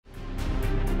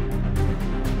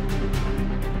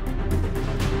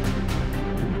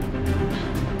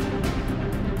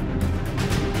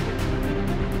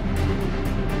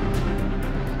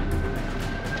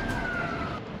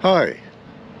Hi,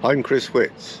 I'm Chris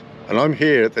Witts and I'm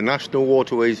here at the National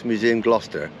Waterways Museum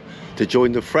Gloucester to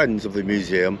join the friends of the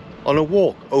museum on a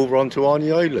walk over onto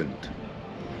Alney Island.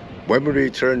 When we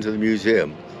return to the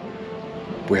museum,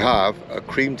 we have a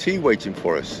cream tea waiting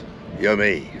for us.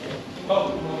 Yummy!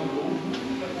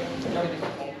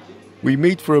 We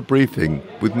meet for a briefing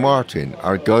with Martin,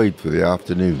 our guide for the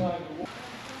afternoon.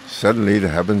 Suddenly the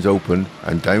heavens opened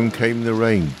and down came the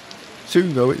rain.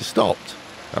 Soon though it stopped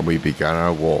and we began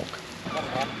our walk.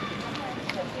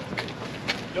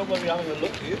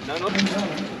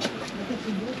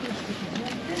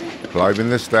 Climbing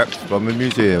the steps from the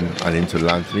museum and into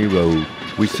Lanthony Road,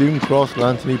 we soon crossed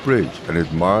Lanthony Bridge and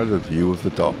admired the view of the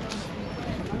docks.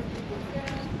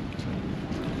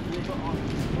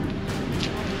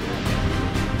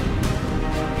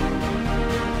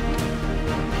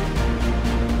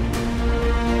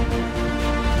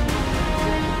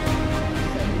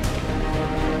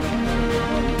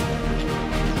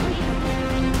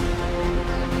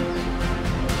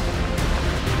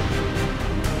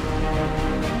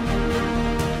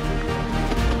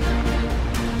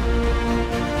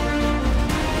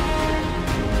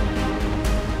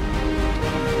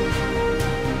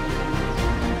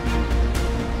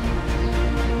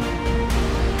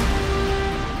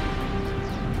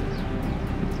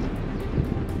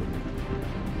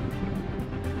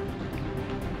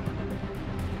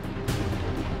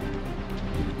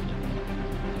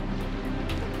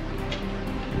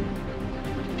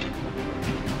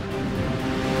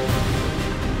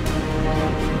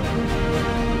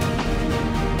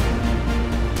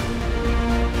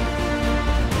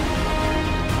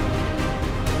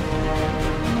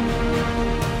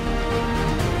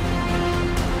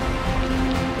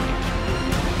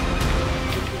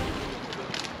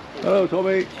 Hello,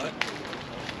 Tommy.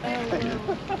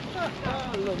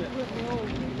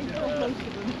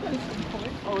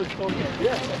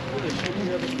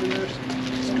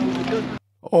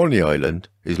 Alney Island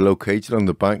is located on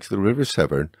the banks of the River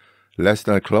Severn, less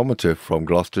than a kilometre from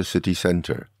Gloucester city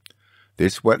centre.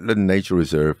 This wetland nature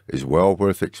reserve is well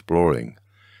worth exploring.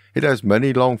 It has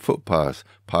many long footpaths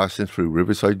passing through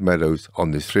riverside meadows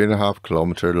on this 3.5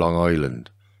 kilometre long island.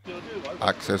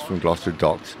 Access from Gloucester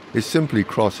docks is simply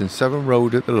crossing Severn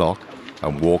Road at the lock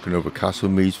and walking over Castle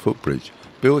Meads footbridge,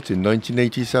 built in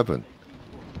 1987.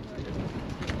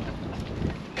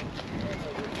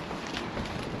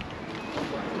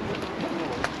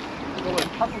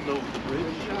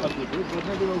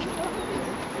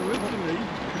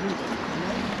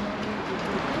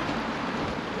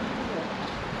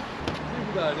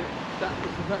 That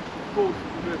was the actual course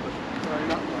of the river going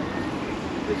that way.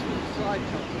 This was a side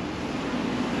tunnel.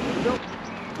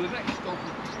 The next stop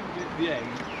is at the end,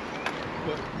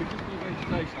 but because we're going to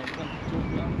station, I can't talk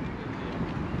about it at the end.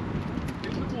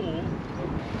 It's a wall.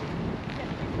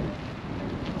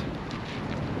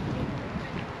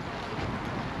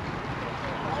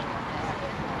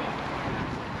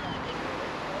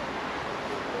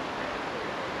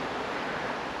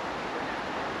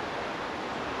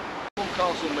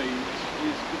 Castle Meads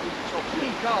is the top of the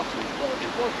castle. Well, it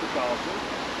was the castle,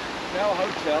 now a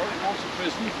hotel, it was a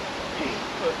prison,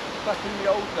 but back in the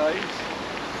old days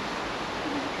it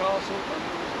was a castle and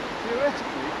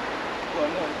theoretically, well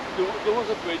no, there was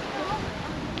a bridge.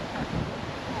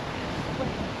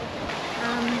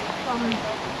 From the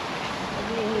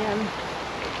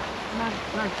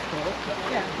Magport,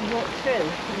 yeah, we walked through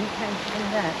and we came from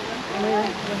there. And we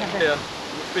had Yeah,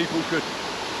 people could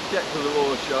get to the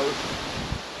royal show.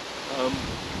 There's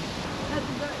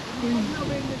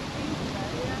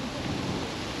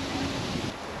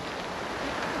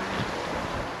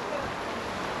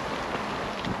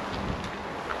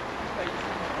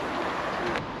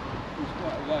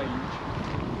quite a range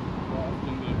right up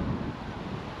in the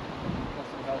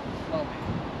Gloucester Health and Flooding.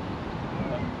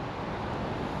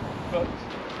 But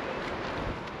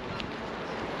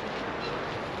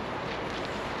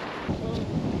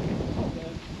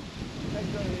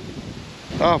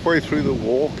Halfway through the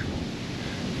walk,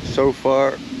 so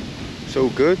far so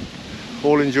good,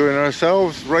 all enjoying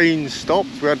ourselves. Rain stopped,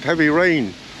 we had heavy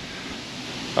rain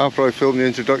after I filmed the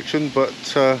introduction, but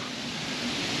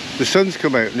the sun's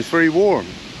come out and it's very warm,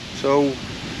 so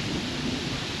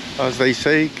as they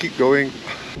say, keep going.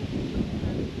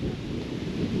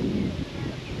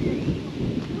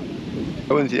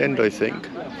 That one's the end, I think.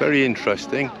 Very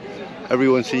interesting.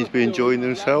 Everyone seems to be enjoying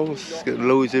themselves, getting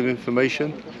loads of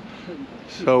information.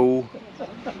 So,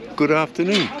 good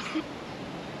afternoon.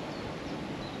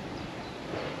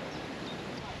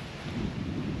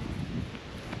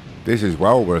 This is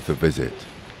well worth a visit.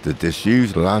 The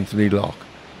disused Lanthony Lock,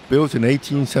 built in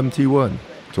 1871,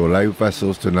 to allow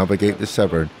vessels to navigate the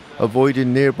Severn,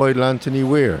 avoiding nearby Alney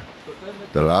Weir.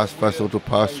 The last vessel to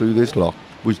pass through this lock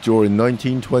was during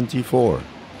 1924.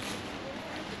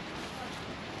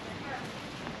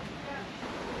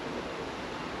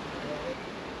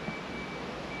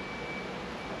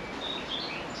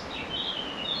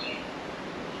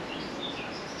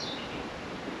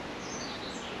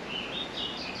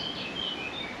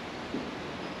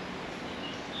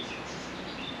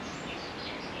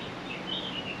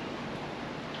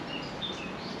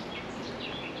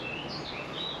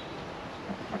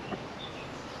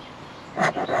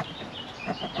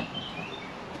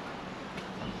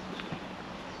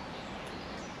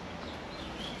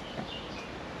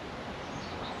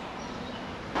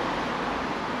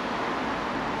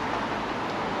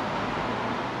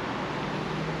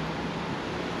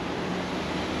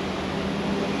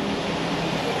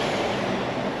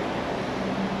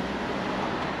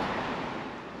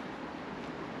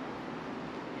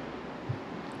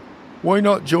 Why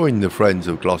not join the Friends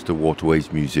of Gloucester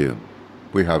Waterways Museum?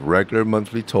 We have regular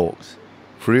monthly talks,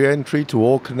 free entry to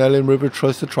all Canal and River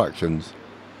Trust attractions,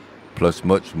 plus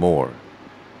much more.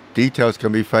 Details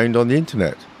can be found on the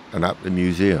internet and at the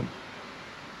museum.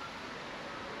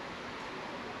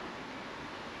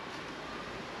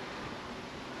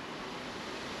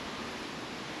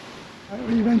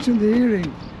 You mentioned the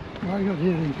hearing. Well, I got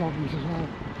hearing problems as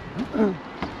well.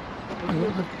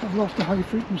 I've lost a high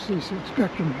frequency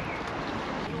spectrum.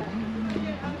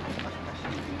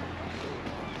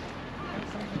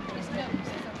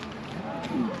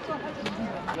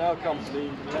 Now comes the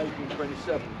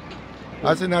 1827.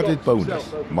 As an added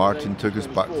bonus, Martin took us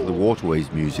back to the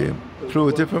Waterways Museum through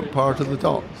a different part of the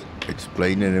docks,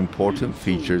 explaining important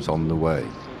features on the way.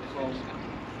 From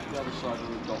the other side of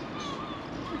the docks,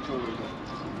 Victoria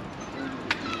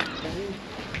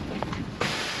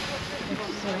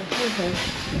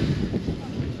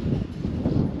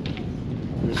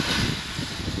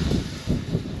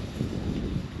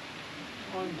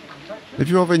If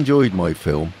you have enjoyed my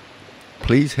film,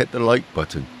 please hit the like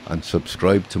button and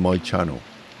subscribe to my channel.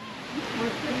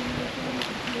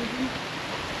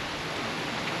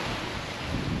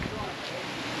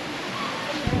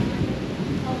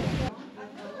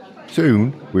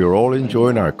 Soon we are all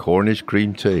enjoying our Cornish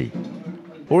cream tea.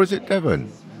 Or is it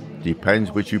Devon? Depends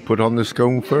which you put on the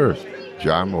scone first,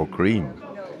 jam or cream.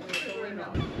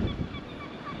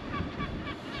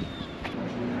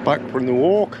 Back from the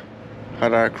walk,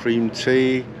 had our cream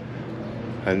tea,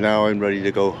 and now I'm ready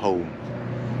to go home.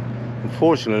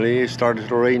 Unfortunately, it started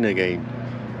to rain again.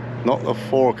 Not the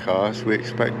forecast we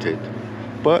expected,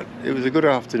 but it was a good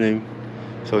afternoon,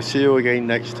 so I'll see you again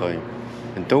next time.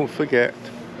 And don't forget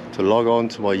to log on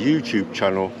to my YouTube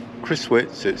channel, Chris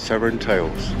Witts at Severn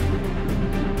Tales.